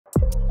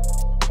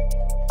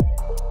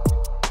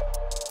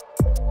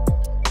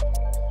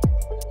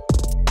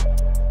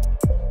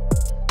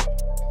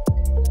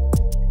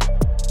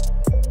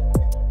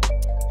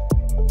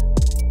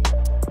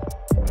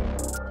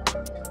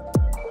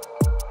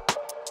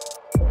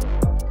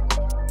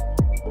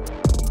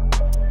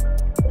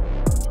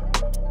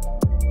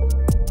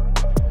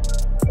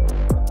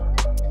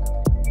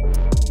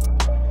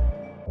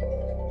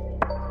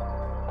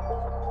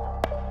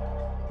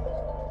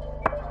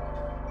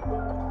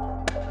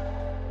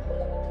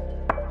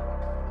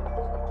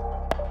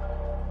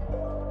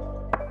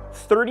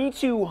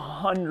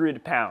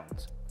3,200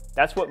 pounds.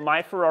 That's what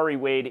my Ferrari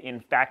weighed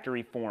in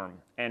factory form.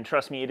 And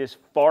trust me, it is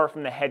far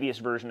from the heaviest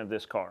version of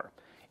this car.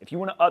 If you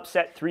want to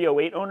upset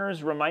 308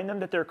 owners, remind them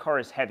that their car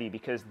is heavy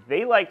because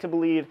they like to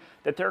believe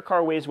that their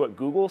car weighs what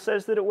Google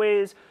says that it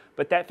weighs,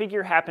 but that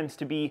figure happens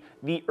to be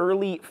the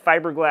early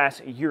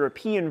fiberglass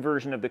European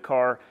version of the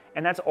car,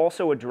 and that's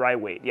also a dry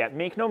weight. Yeah,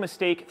 make no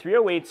mistake,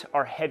 308s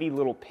are heavy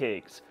little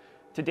pigs.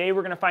 Today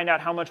we're going to find out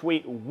how much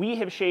weight we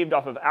have shaved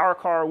off of our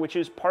car, which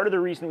is part of the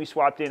reason we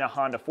swapped in a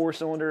Honda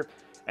 4-cylinder,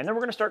 and then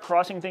we're going to start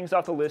crossing things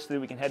off the list so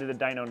that we can head to the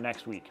dyno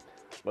next week.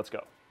 Let's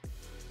go.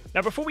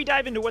 Now before we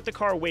dive into what the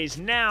car weighs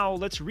now,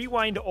 let's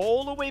rewind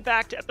all the way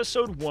back to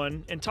episode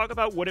 1 and talk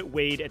about what it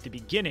weighed at the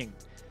beginning.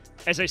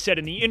 As I said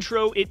in the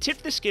intro, it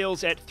tipped the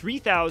scales at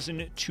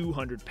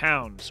 3,200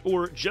 pounds,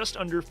 or just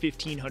under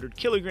 1,500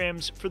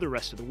 kilograms for the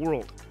rest of the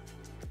world.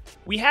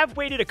 We have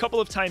weighed it a couple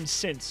of times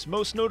since,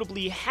 most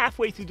notably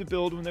halfway through the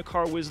build when the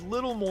car was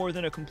little more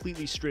than a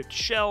completely stripped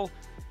shell,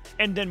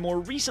 and then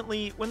more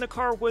recently when the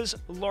car was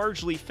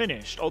largely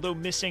finished, although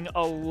missing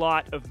a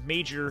lot of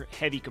major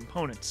heavy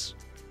components.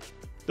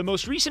 The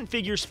most recent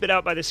figure spit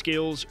out by the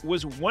scales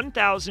was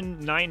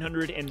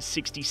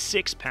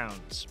 1,966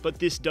 pounds, but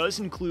this does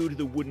include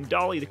the wooden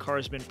dolly the car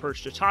has been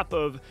perched atop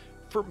of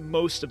for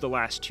most of the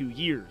last 2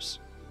 years.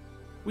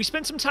 We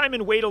spent some time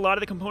and weighed a lot of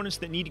the components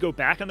that need to go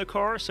back on the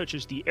car, such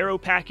as the aero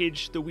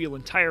package, the wheel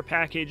and tire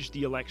package,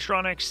 the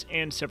electronics,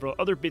 and several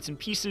other bits and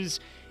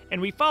pieces,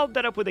 and we followed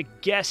that up with a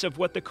guess of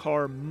what the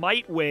car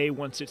might weigh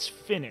once it's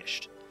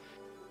finished.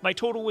 My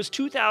total was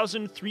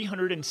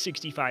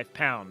 2,365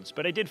 pounds,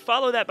 but I did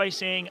follow that by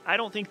saying I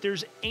don't think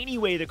there's any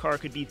way the car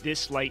could be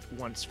this light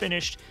once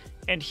finished,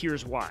 and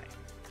here's why.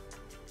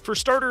 For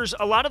starters,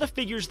 a lot of the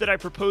figures that I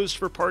proposed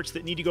for parts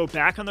that need to go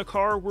back on the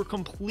car were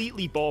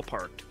completely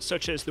ballparked,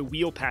 such as the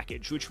wheel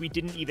package, which we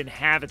didn't even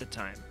have at the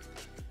time.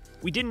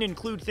 We didn't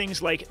include things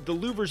like the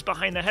louvers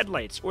behind the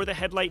headlights or the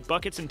headlight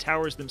buckets and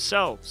towers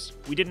themselves.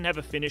 We didn't have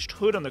a finished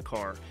hood on the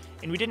car,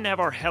 and we didn't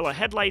have our Hella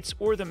headlights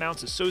or the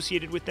mounts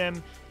associated with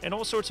them, and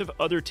all sorts of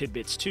other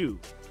tidbits too.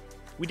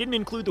 We didn't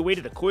include the weight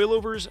of the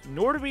coilovers,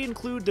 nor did we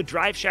include the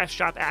drive shaft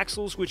shop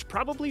axles, which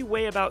probably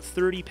weigh about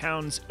 30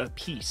 pounds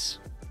apiece.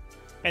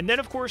 And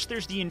then of course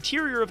there's the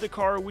interior of the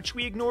car, which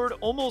we ignored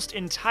almost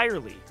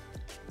entirely.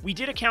 We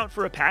did account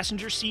for a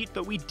passenger seat,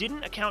 but we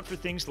didn't account for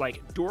things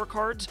like door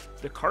cards,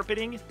 the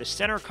carpeting, the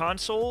center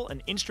console,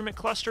 an instrument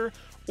cluster,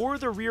 or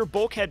the rear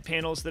bulkhead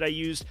panels that I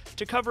used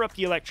to cover up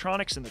the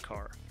electronics in the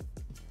car.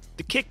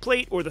 The kick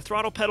plate or the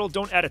throttle pedal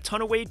don't add a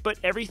ton of weight, but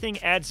everything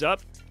adds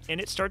up,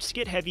 and it starts to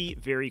get heavy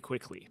very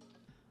quickly.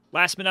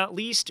 Last but not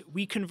least,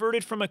 we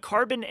converted from a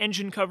carbon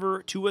engine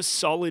cover to a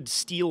solid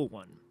steel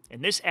one,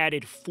 and this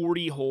added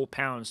 40 whole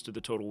pounds to the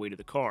total weight of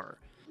the car.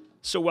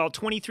 So while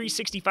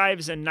 2,365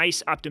 is a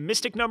nice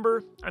optimistic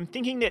number, I'm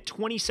thinking that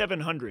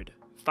 2,700,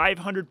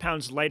 500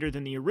 pounds lighter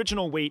than the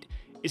original weight,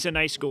 is a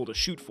nice goal to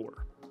shoot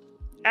for.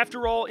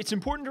 After all, it's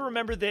important to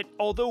remember that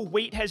although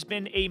weight has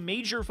been a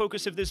major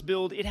focus of this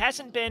build, it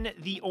hasn't been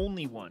the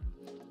only one.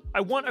 I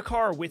want a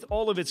car with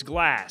all of its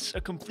glass, a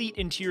complete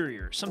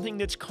interior, something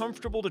that's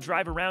comfortable to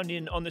drive around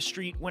in on the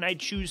street when I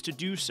choose to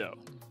do so.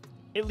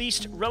 At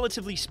least,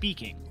 relatively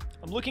speaking.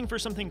 I'm looking for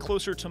something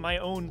closer to my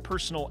own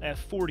personal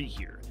F40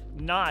 here,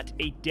 not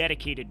a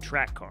dedicated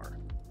track car.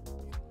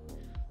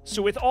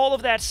 So with all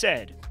of that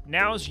said,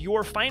 now's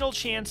your final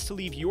chance to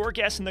leave your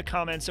guess in the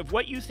comments of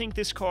what you think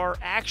this car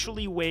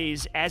actually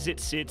weighs as it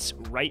sits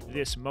right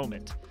this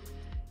moment.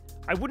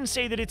 I wouldn't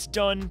say that it's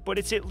done, but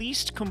it's at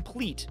least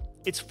complete.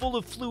 It's full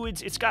of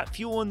fluids, it's got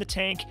fuel in the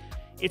tank,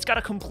 it's got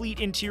a complete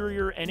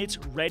interior, and it's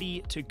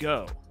ready to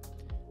go.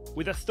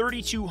 With a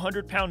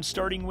 3,200 pound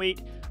starting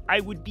weight, I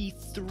would be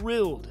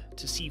thrilled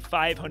to see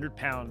 500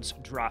 pounds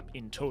drop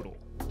in total.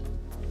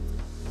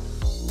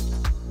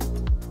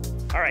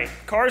 All right,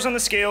 car's on the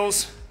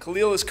scales.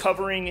 Khalil is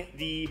covering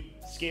the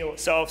scale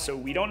itself, so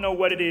we don't know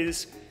what it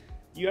is.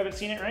 You haven't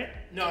seen it, right?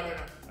 No.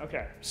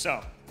 Okay,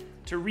 so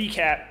to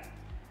recap,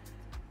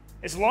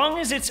 as long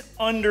as it's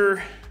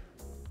under,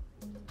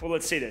 well,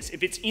 let's say this.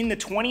 If it's in the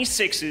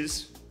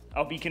 26s,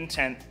 I'll be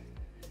content.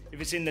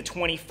 If it's in the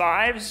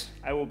 25s,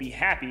 I will be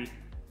happy.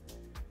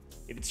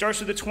 If it starts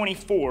with a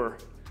 24,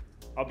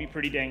 I'll be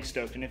pretty dang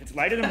stoked. And if it's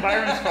lighter than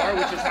Byron's car,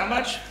 which is how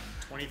much?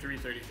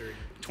 2333.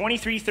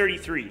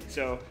 2333.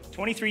 So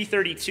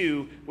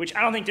 2332, which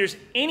I don't think there's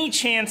any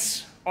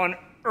chance on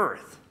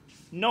Earth.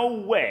 No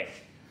way.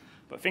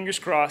 But fingers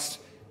crossed.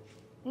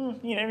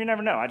 You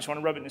never know. I just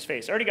want to rub it in his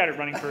face. I already got it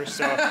running first,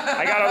 so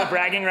I got all the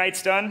bragging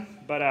rights done.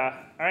 But all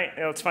right,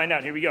 let's find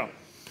out. Here we go.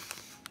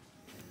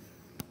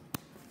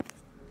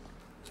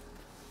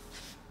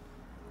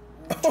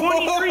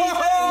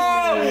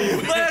 Oh, man.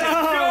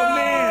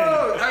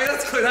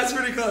 I mean, that's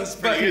pretty close.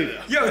 But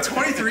yo,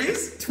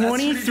 23s?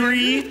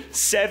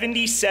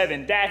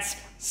 2377. That's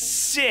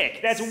sick.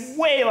 That's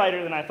way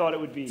lighter than I thought it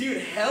would be.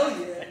 Dude, hell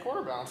yeah. That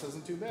quarter balance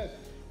isn't too bad.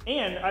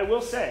 And I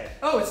will say,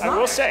 it's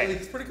not actually.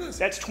 It's pretty close.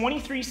 That's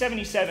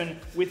 2377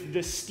 with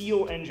the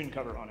steel engine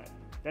cover on it.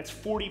 That's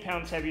 40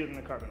 pounds heavier than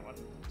the carbon one.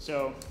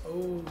 So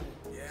oh,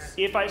 yeah.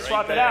 If I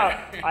swap it out,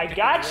 I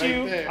got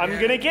you. I'm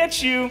gonna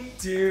get you.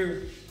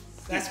 Dude,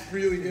 that's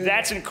really good.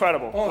 That's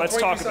incredible. Oh, Let's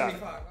talk about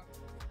it.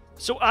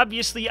 So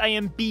obviously I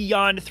am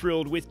beyond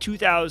thrilled with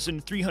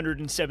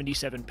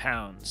 2,377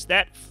 pounds.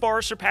 That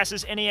far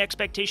surpasses any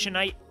expectation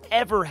I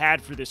ever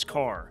had for this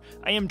car.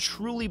 I am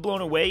truly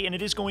blown away, and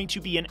it is going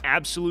to be an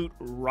absolute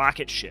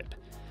rocket ship.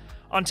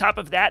 On top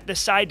of that, the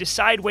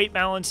side-to-side weight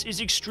balance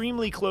is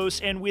extremely close,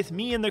 and with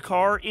me in the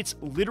car, it's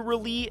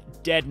literally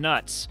dead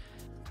nuts.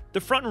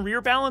 The front and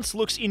rear balance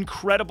looks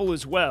incredible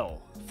as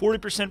well.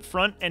 40%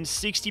 front and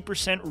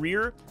 60%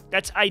 rear,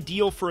 that's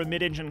ideal for a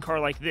mid-engine car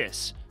like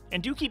this.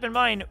 And do keep in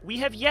mind, we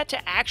have yet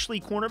to actually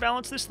corner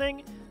balance this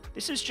thing.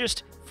 This is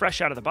just fresh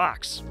out of the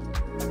box.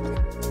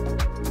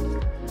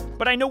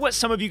 But I know what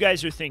some of you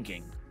guys are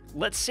thinking.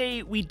 Let's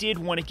say we did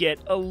want to get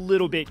a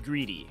little bit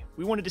greedy.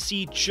 We wanted to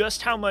see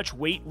just how much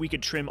weight we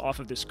could trim off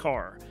of this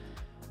car.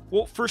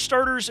 Well, for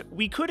starters,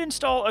 we could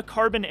install a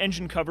carbon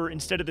engine cover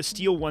instead of the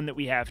steel one that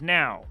we have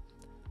now.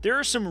 There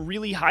are some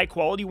really high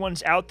quality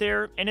ones out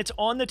there, and it's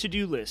on the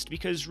to-do list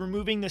because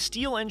removing the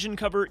steel engine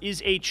cover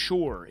is a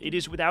chore. It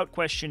is without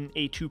question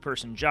a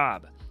two-person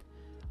job.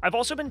 I've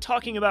also been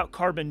talking about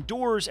carbon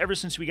doors ever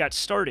since we got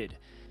started.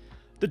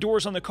 The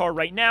doors on the car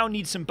right now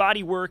need some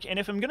body work, and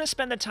if I'm going to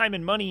spend the time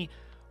and money,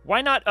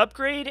 why not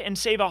upgrade and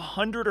save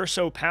 100 or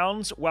so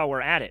pounds while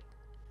we're at it?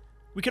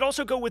 We could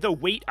also go with a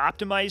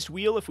weight-optimized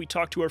wheel if we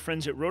talk to our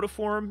friends at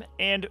Rotiform,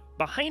 and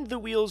behind the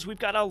wheels we've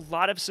got a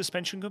lot of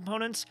suspension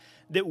components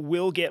that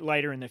will get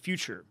lighter in the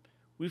future.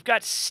 We've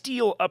got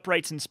steel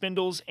uprights and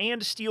spindles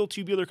and steel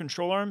tubular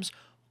control arms,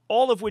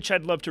 all of which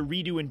I'd love to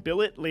redo and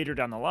billet later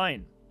down the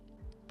line.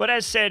 But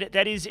as said,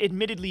 that is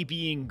admittedly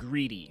being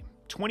greedy.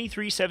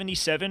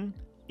 $2377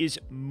 is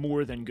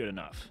more than good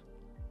enough.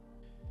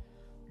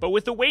 But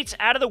with the weights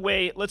out of the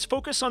way, let's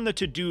focus on the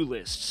to-do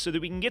list so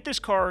that we can get this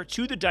car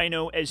to the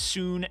dyno as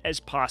soon as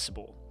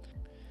possible.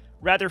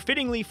 Rather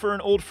fittingly for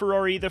an old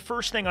Ferrari, the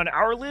first thing on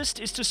our list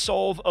is to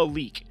solve a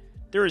leak.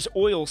 There is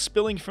oil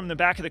spilling from the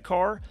back of the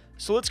car,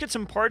 so let's get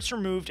some parts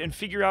removed and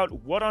figure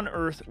out what on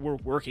earth we're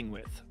working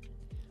with.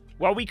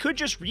 While we could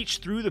just reach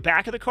through the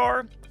back of the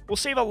car, we'll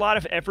save a lot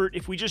of effort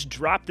if we just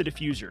drop the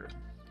diffuser.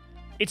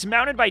 It's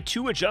mounted by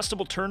 2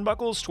 adjustable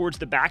turnbuckles towards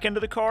the back end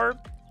of the car,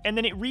 and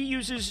then it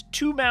reuses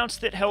 2 mounts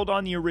that held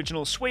on the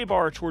original sway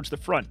bar towards the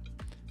front.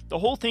 The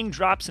whole thing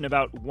drops in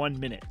about 1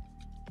 minute.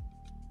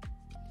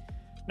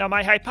 Now,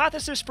 my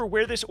hypothesis for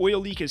where this oil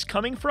leak is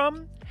coming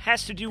from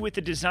has to do with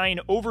the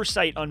design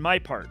oversight on my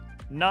part,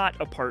 not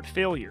a part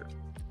failure.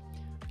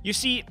 You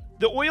see,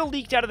 the oil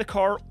leaked out of the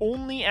car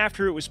only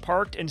after it was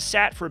parked and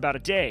sat for about a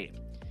day.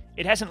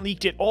 It hasn't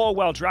leaked at all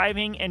while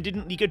driving and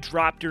didn't leak a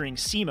drop during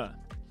SEMA.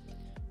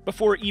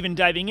 Before even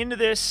diving into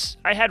this,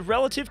 I had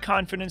relative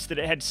confidence that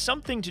it had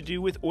something to do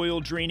with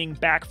oil draining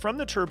back from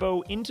the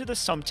turbo into the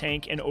sump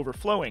tank and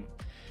overflowing.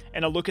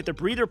 And a look at the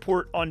breather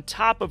port on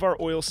top of our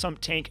oil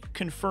sump tank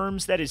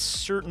confirms that is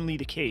certainly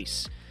the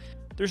case.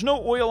 There's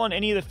no oil on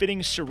any of the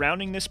fittings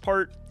surrounding this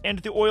part, and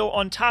the oil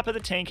on top of the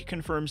tank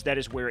confirms that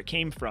is where it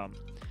came from.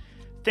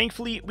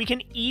 Thankfully, we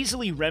can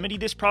easily remedy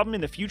this problem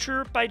in the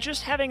future by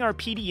just having our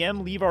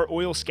PDM leave our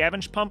oil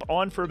scavenge pump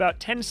on for about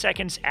 10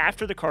 seconds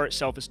after the car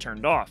itself is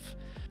turned off.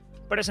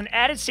 But as an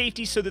added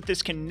safety so that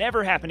this can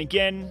never happen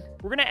again,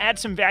 we're going to add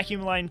some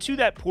vacuum line to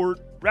that port,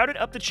 route it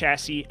up the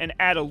chassis, and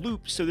add a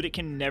loop so that it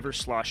can never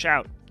slosh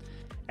out.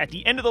 At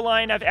the end of the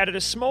line, I've added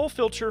a small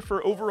filter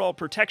for overall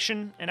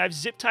protection, and I've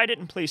zip-tied it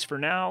in place for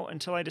now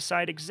until I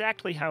decide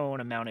exactly how I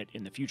want to mount it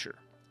in the future.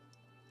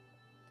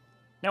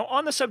 Now,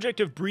 on the subject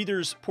of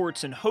breathers,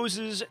 ports, and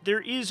hoses,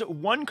 there is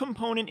one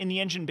component in the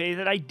engine bay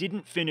that I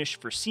didn't finish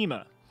for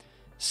SEMA.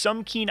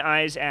 Some keen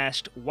eyes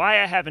asked why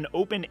I have an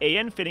open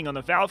AN fitting on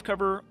the valve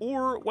cover,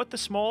 or what the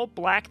small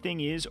black thing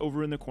is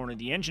over in the corner of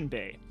the engine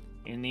bay.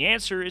 And the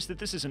answer is that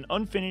this is an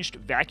unfinished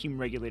vacuum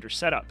regulator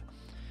setup.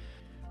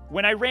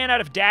 When I ran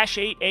out of Dash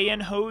 8 AN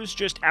hose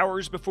just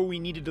hours before we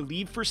needed to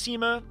leave for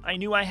SEMA, I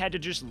knew I had to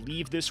just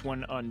leave this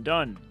one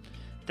undone.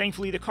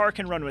 Thankfully, the car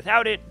can run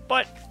without it,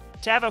 but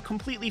to have a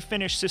completely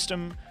finished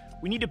system,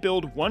 we need to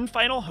build one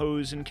final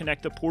hose and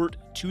connect the port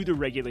to the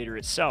regulator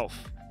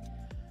itself.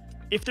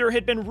 If there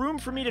had been room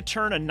for me to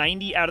turn a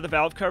 90 out of the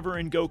valve cover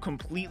and go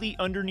completely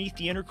underneath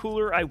the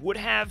intercooler, I would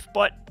have,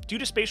 but due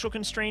to spatial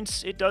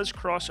constraints, it does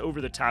cross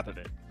over the top of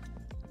it.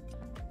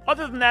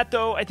 Other than that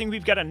though, I think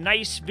we've got a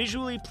nice,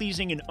 visually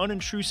pleasing and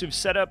unintrusive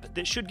setup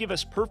that should give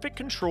us perfect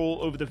control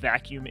over the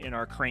vacuum in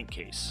our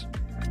crankcase.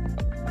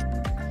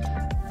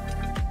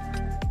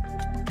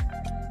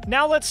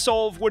 Now let's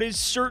solve what is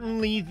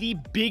certainly the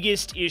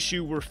biggest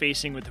issue we're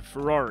facing with the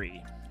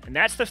Ferrari. And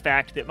that's the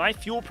fact that my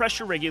fuel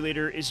pressure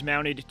regulator is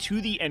mounted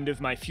to the end of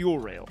my fuel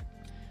rail.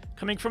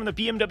 Coming from the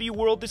BMW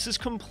world, this is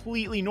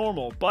completely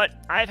normal, but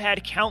I've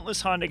had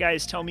countless Honda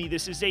guys tell me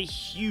this is a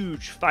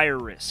huge fire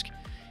risk.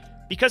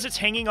 Because it's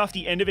hanging off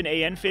the end of an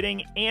AN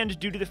fitting, and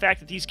due to the fact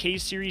that these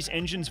K-Series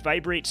engines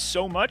vibrate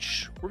so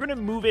much, we're going to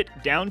move it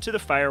down to the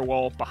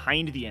firewall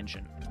behind the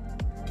engine.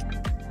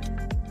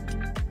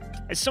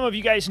 As some of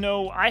you guys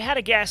know, I had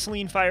a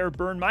gasoline fire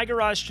burn my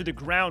garage to the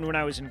ground when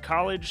I was in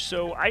college,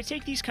 so I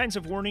take these kinds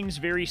of warnings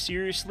very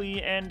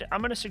seriously, and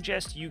I'm going to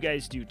suggest you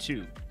guys do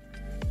too.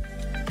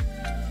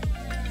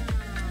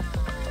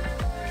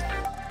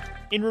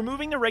 In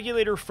removing the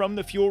regulator from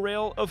the fuel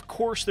rail, of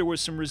course there was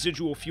some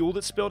residual fuel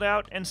that spilled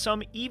out, and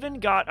some even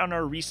got on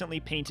our recently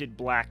painted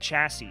black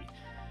chassis.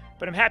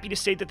 But I'm happy to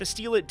state that the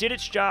Steelite did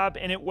its job,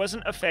 and it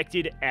wasn't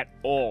affected at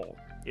all.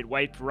 It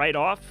wiped right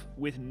off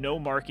with no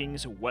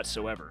markings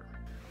whatsoever.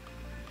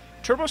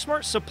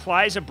 TurboSmart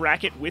supplies a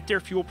bracket with their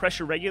fuel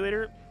pressure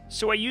regulator,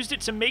 so I used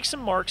it to make some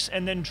marks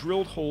and then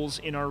drilled holes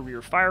in our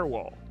rear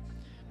firewall.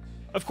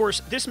 Of course,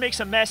 this makes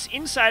a mess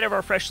inside of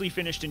our freshly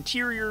finished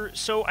interior,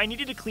 so I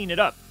needed to clean it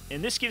up,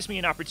 and this gives me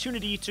an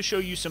opportunity to show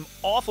you some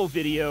awful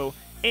video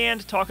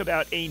and talk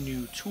about a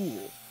new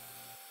tool.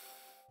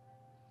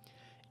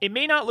 It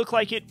may not look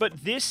like it,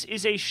 but this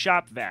is a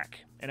shop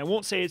vac, and I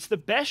won't say it's the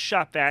best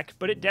shop vac,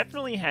 but it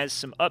definitely has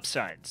some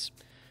upsides.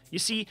 You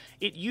see,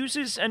 it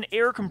uses an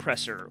air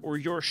compressor, or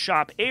your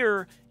shop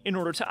air, in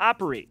order to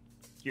operate.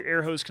 Your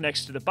air hose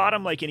connects to the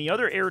bottom like any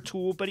other air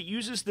tool, but it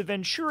uses the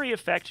Venturi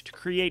effect to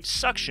create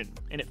suction,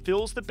 and it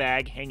fills the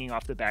bag hanging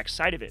off the back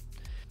side of it.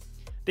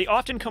 They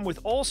often come with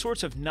all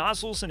sorts of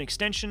nozzles and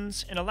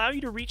extensions, and allow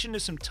you to reach into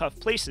some tough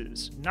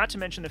places, not to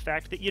mention the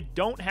fact that you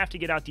don't have to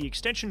get out the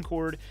extension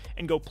cord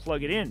and go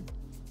plug it in.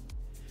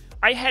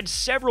 I had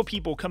several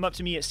people come up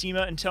to me at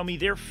SEMA and tell me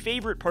their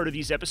favorite part of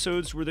these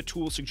episodes were the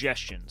tool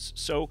suggestions.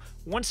 So,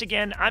 once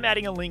again, I'm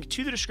adding a link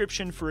to the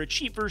description for a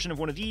cheap version of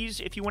one of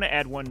these if you want to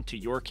add one to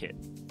your kit.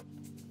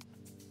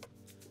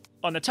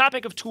 On the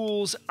topic of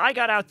tools, I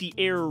got out the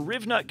Air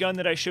Rivnut gun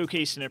that I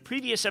showcased in a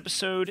previous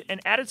episode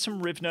and added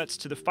some Rivnuts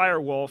to the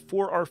firewall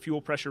for our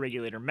fuel pressure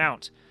regulator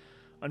mount.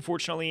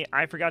 Unfortunately,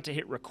 I forgot to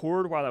hit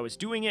record while I was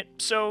doing it,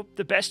 so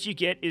the best you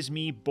get is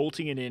me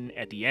bolting it in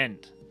at the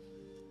end.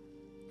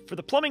 For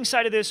the plumbing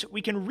side of this,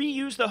 we can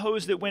reuse the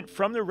hose that went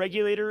from the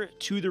regulator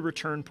to the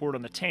return port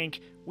on the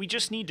tank. We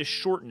just need to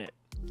shorten it.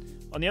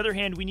 On the other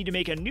hand, we need to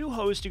make a new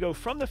hose to go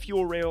from the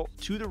fuel rail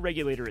to the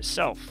regulator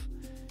itself.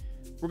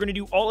 We're going to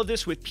do all of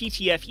this with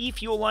PTFE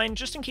fuel line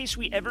just in case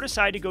we ever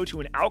decide to go to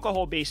an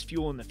alcohol-based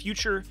fuel in the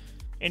future.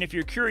 And if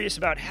you're curious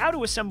about how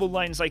to assemble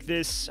lines like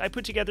this, I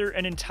put together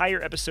an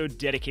entire episode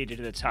dedicated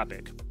to the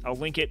topic. I'll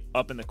link it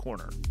up in the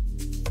corner.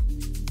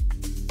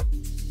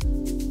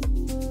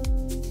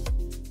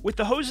 With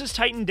the hoses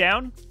tightened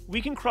down,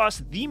 we can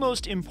cross the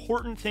most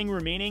important thing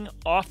remaining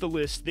off the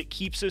list that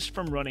keeps us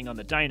from running on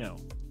the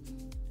dyno.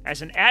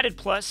 As an added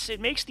plus,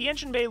 it makes the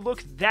engine bay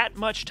look that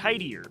much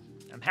tidier.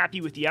 I'm happy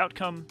with the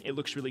outcome, it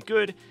looks really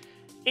good,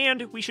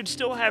 and we should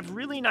still have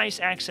really nice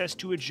access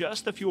to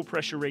adjust the fuel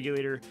pressure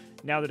regulator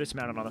now that it's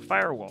mounted on the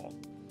firewall.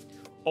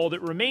 All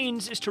that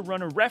remains is to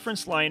run a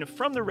reference line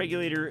from the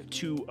regulator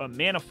to a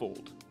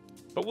manifold,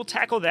 but we'll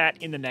tackle that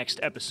in the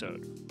next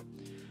episode.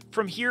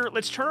 From here,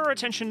 let's turn our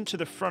attention to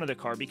the front of the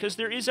car because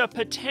there is a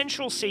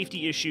potential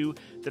safety issue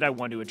that I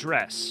want to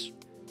address.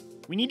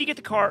 We need to get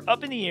the car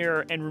up in the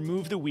air and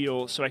remove the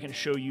wheel so I can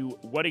show you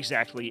what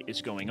exactly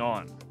is going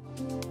on.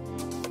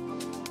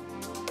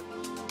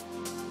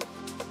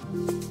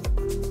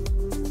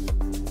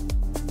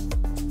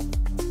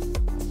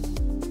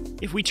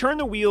 If we turn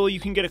the wheel,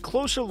 you can get a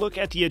closer look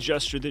at the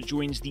adjuster that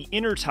joins the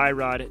inner tie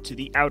rod to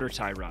the outer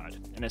tie rod.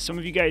 And as some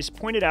of you guys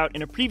pointed out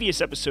in a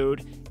previous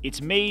episode,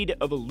 it's made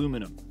of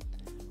aluminum.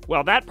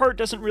 While that part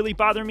doesn't really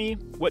bother me,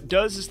 what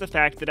does is the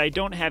fact that I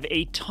don't have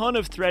a ton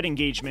of thread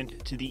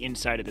engagement to the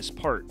inside of this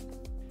part.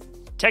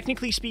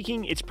 Technically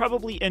speaking, it's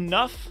probably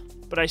enough,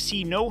 but I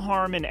see no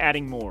harm in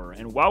adding more,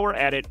 and while we're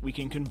at it, we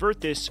can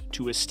convert this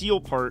to a steel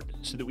part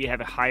so that we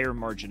have a higher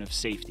margin of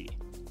safety.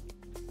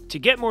 To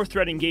get more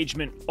thread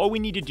engagement, all we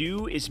need to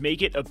do is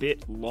make it a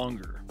bit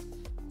longer.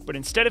 But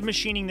instead of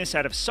machining this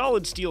out of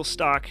solid steel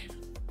stock,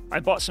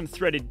 I bought some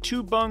threaded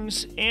tube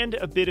bungs and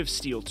a bit of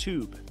steel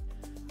tube.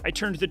 I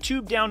turned the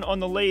tube down on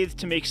the lathe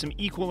to make some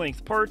equal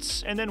length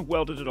parts and then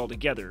welded it all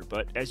together,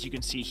 but as you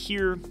can see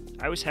here,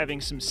 I was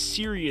having some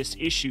serious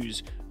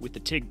issues with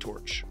the TIG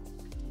torch.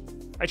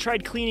 I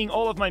tried cleaning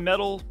all of my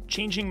metal,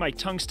 changing my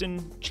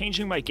tungsten,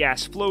 changing my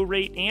gas flow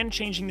rate, and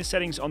changing the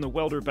settings on the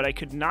welder, but I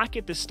could not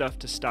get this stuff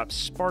to stop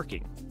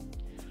sparking.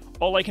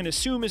 All I can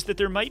assume is that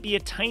there might be a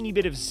tiny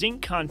bit of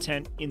zinc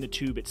content in the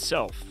tube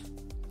itself.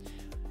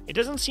 It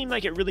doesn't seem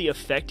like it really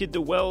affected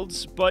the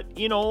welds, but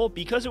in all,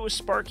 because it was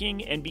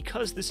sparking and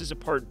because this is a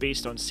part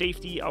based on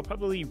safety, I'll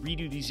probably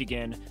redo these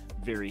again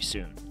very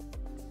soon.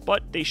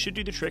 But they should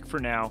do the trick for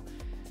now,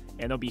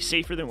 and they'll be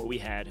safer than what we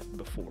had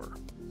before.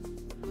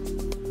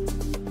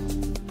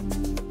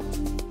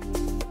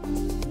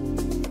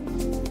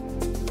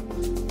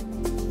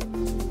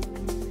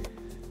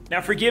 Now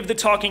forgive the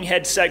talking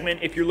head segment.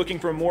 If you're looking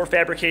for more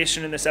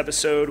fabrication in this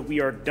episode, we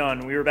are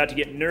done. We are about to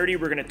get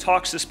nerdy. We're going to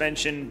talk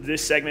suspension.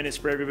 This segment is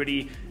for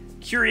everybody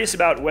curious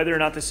about whether or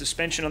not the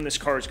suspension on this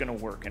car is going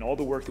to work and all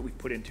the work that we've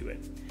put into it.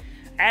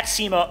 At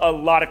SEMA, a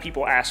lot of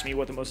people asked me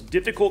what the most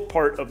difficult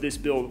part of this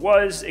build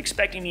was,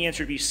 expecting the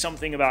answer to be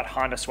something about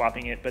Honda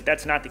swapping it, but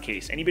that's not the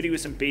case. Anybody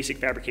with some basic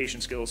fabrication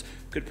skills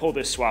could pull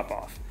this swap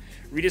off.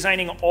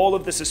 Redesigning all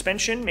of the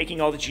suspension,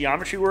 making all the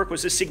geometry work,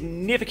 was a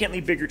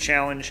significantly bigger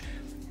challenge,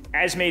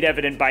 as made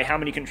evident by how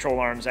many control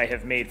arms I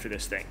have made for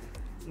this thing.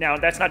 Now,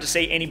 that's not to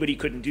say anybody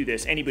couldn't do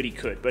this. Anybody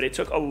could, but it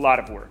took a lot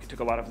of work. It took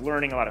a lot of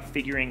learning, a lot of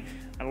figuring,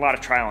 and a lot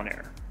of trial and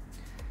error.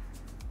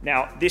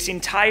 Now, this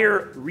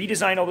entire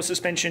redesign all the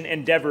suspension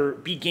endeavor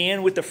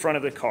began with the front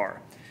of the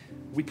car.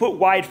 We put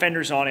wide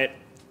fenders on it,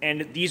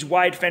 and these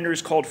wide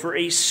fenders called for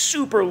a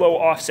super low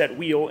offset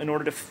wheel in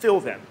order to fill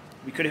them.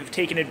 We could have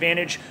taken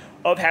advantage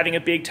of having a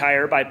big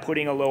tire by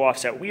putting a low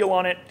offset wheel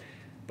on it,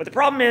 but the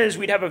problem is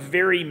we'd have a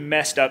very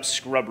messed up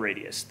scrub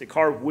radius. The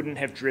car wouldn't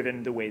have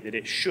driven the way that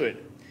it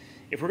should.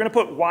 If we're going to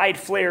put wide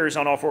flares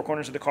on all four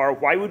corners of the car,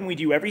 why wouldn't we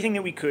do everything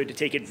that we could to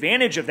take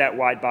advantage of that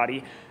wide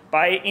body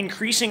by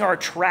increasing our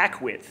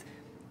track width,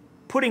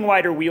 putting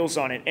wider wheels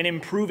on it, and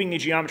improving the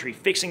geometry,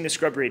 fixing the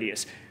scrub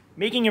radius,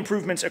 making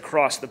improvements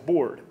across the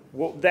board?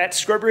 Well, that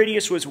scrub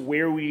radius was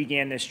where we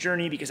began this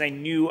journey because I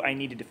knew I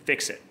needed to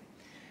fix it.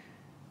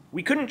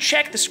 We couldn't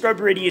check the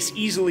scrub radius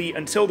easily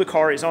until the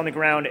car is on the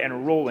ground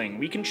and rolling.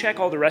 We can check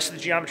all the rest of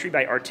the geometry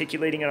by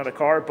articulating it on the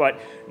car, but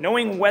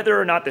knowing whether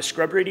or not the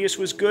scrub radius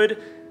was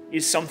good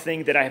is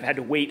something that I have had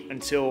to wait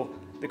until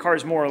the car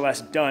is more or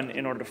less done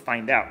in order to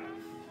find out.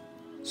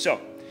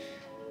 So,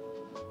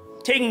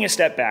 taking a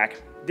step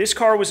back, this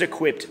car was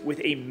equipped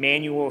with a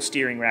manual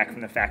steering rack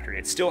from the factory.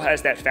 It still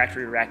has that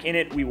factory rack in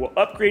it. We will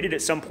upgrade it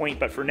at some point,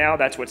 but for now,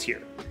 that's what's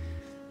here.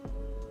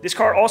 This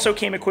car also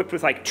came equipped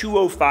with like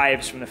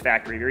 205s from the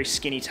factory, very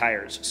skinny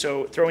tires.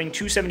 So throwing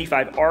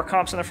 275 R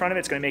comps on the front of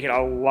it's gonna make it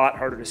a lot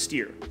harder to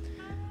steer,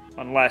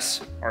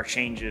 unless our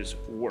changes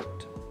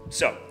worked.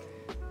 So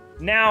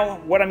now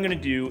what I'm gonna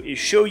do is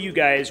show you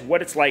guys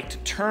what it's like to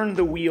turn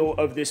the wheel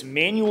of this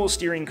manual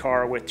steering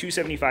car with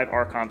 275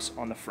 R comps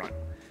on the front.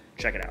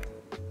 Check it out.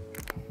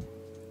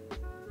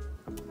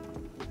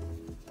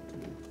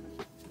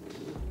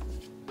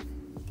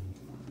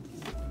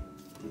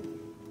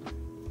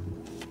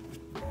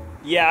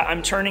 Yeah,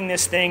 I'm turning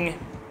this thing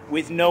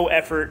with no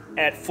effort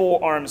at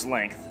full arm's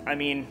length. I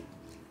mean,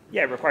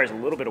 yeah, it requires a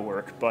little bit of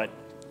work, but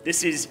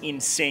this is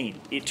insane.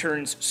 It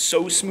turns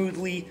so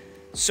smoothly,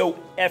 so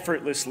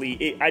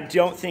effortlessly. I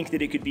don't think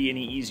that it could be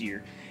any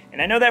easier.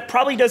 And I know that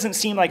probably doesn't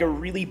seem like a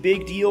really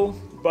big deal,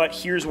 but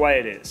here's why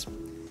it is.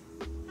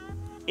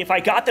 If I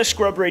got the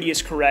scrub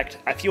radius correct,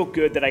 I feel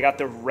good that I got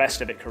the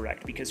rest of it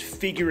correct, because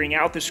figuring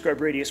out the scrub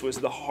radius was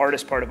the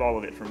hardest part of all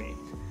of it for me.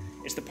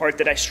 It's the part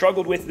that I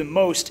struggled with the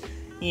most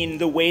in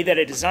the way that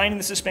I designed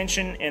the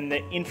suspension and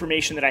the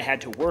information that I had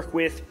to work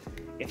with.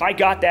 If I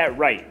got that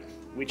right,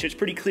 which is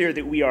pretty clear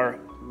that we are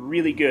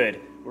really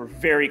good, we're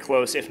very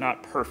close, if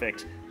not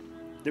perfect,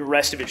 the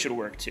rest of it should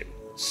work too.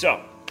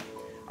 So,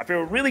 I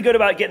feel really good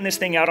about getting this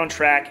thing out on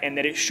track and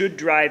that it should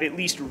drive at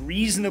least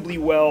reasonably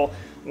well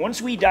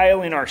once we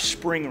dial in our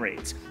spring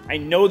rates. I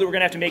know that we're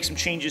gonna have to make some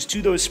changes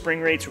to those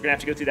spring rates. We're gonna have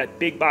to go through that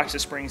big box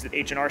of springs that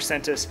H&R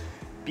sent us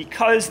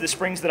because the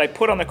springs that I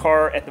put on the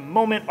car at the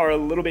moment are a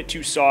little bit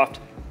too soft.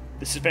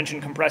 The suspension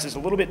compresses a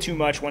little bit too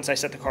much once I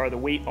set the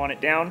weight on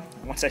it down,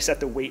 once I set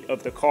the weight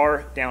of the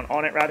car down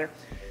on it rather.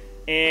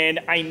 And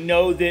I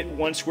know that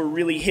once we're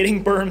really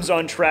hitting berms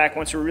on track,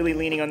 once we're really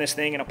leaning on this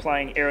thing and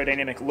applying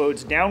aerodynamic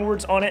loads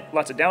downwards on it,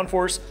 lots of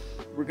downforce,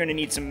 we're gonna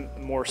need some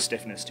more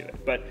stiffness to it.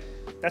 But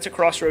that's a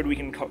crossroad we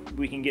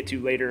can get to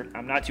later.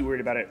 I'm not too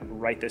worried about it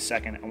right this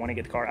second. I wanna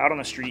get the car out on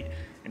the street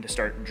and to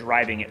start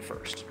driving it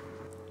first.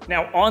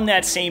 Now, on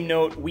that same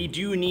note, we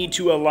do need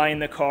to align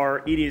the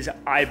car. It is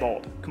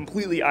eyeballed,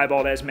 completely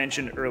eyeballed as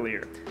mentioned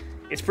earlier.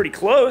 It's pretty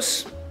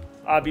close,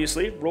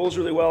 obviously, rolls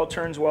really well,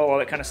 turns well, all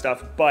that kind of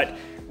stuff, but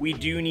we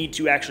do need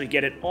to actually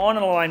get it on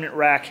an alignment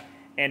rack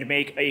and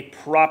make a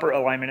proper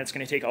alignment. It's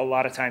gonna take a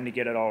lot of time to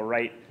get it all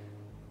right,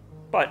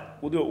 but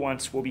we'll do it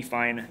once, we'll be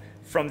fine.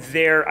 From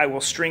there, I will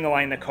string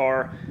align the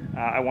car.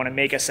 I wanna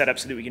make a setup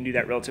so that we can do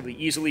that relatively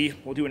easily.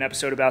 We'll do an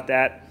episode about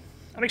that.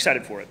 I'm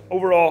excited for it.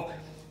 Overall,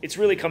 it's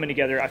really coming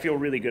together. I feel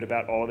really good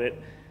about all of it.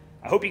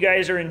 I hope you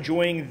guys are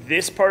enjoying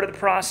this part of the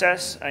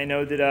process. I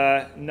know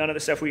that none of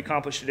the stuff we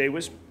accomplished today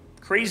was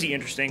crazy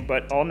interesting,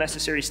 but all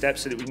necessary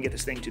steps so that we can get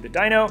this thing to the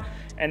dyno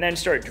and then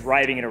start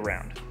driving it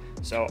around.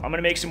 So I'm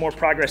gonna make some more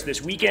progress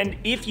this weekend.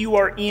 If you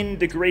are in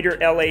the greater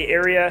LA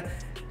area,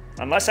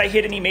 unless I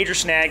hit any major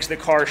snags, the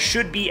car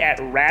should be at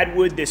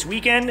Radwood this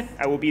weekend.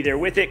 I will be there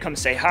with it. Come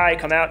say hi,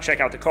 come out,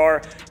 check out the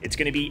car. It's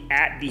gonna be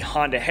at the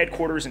Honda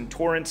headquarters in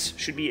Torrance.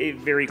 Should be a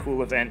very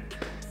cool event.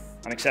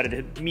 I'm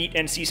excited to meet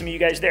and see some of you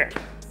guys there.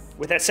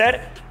 With that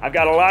said, I've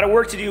got a lot of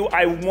work to do.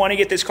 I wanna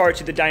get this car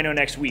to the dyno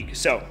next week.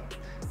 So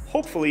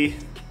hopefully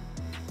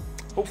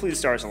the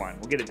stars align.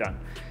 We'll get it done.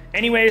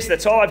 Anyways,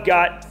 that's all I've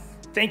got.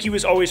 Thank you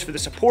as always for the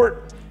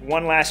support.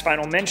 One last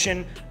final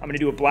mention. I'm gonna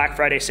do a Black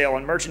Friday sale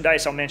on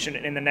merchandise. I'll mention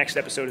it in the next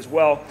episode as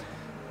well.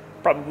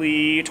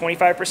 Probably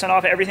 25%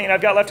 off everything that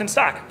I've got left in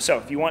stock. So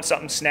if you want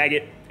something, snag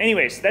it.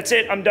 Anyways, that's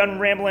it. I'm done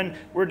rambling.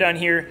 We're done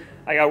here.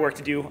 I got work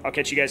to do. I'll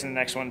catch you guys in the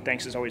next one.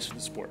 Thanks as always for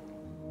the support.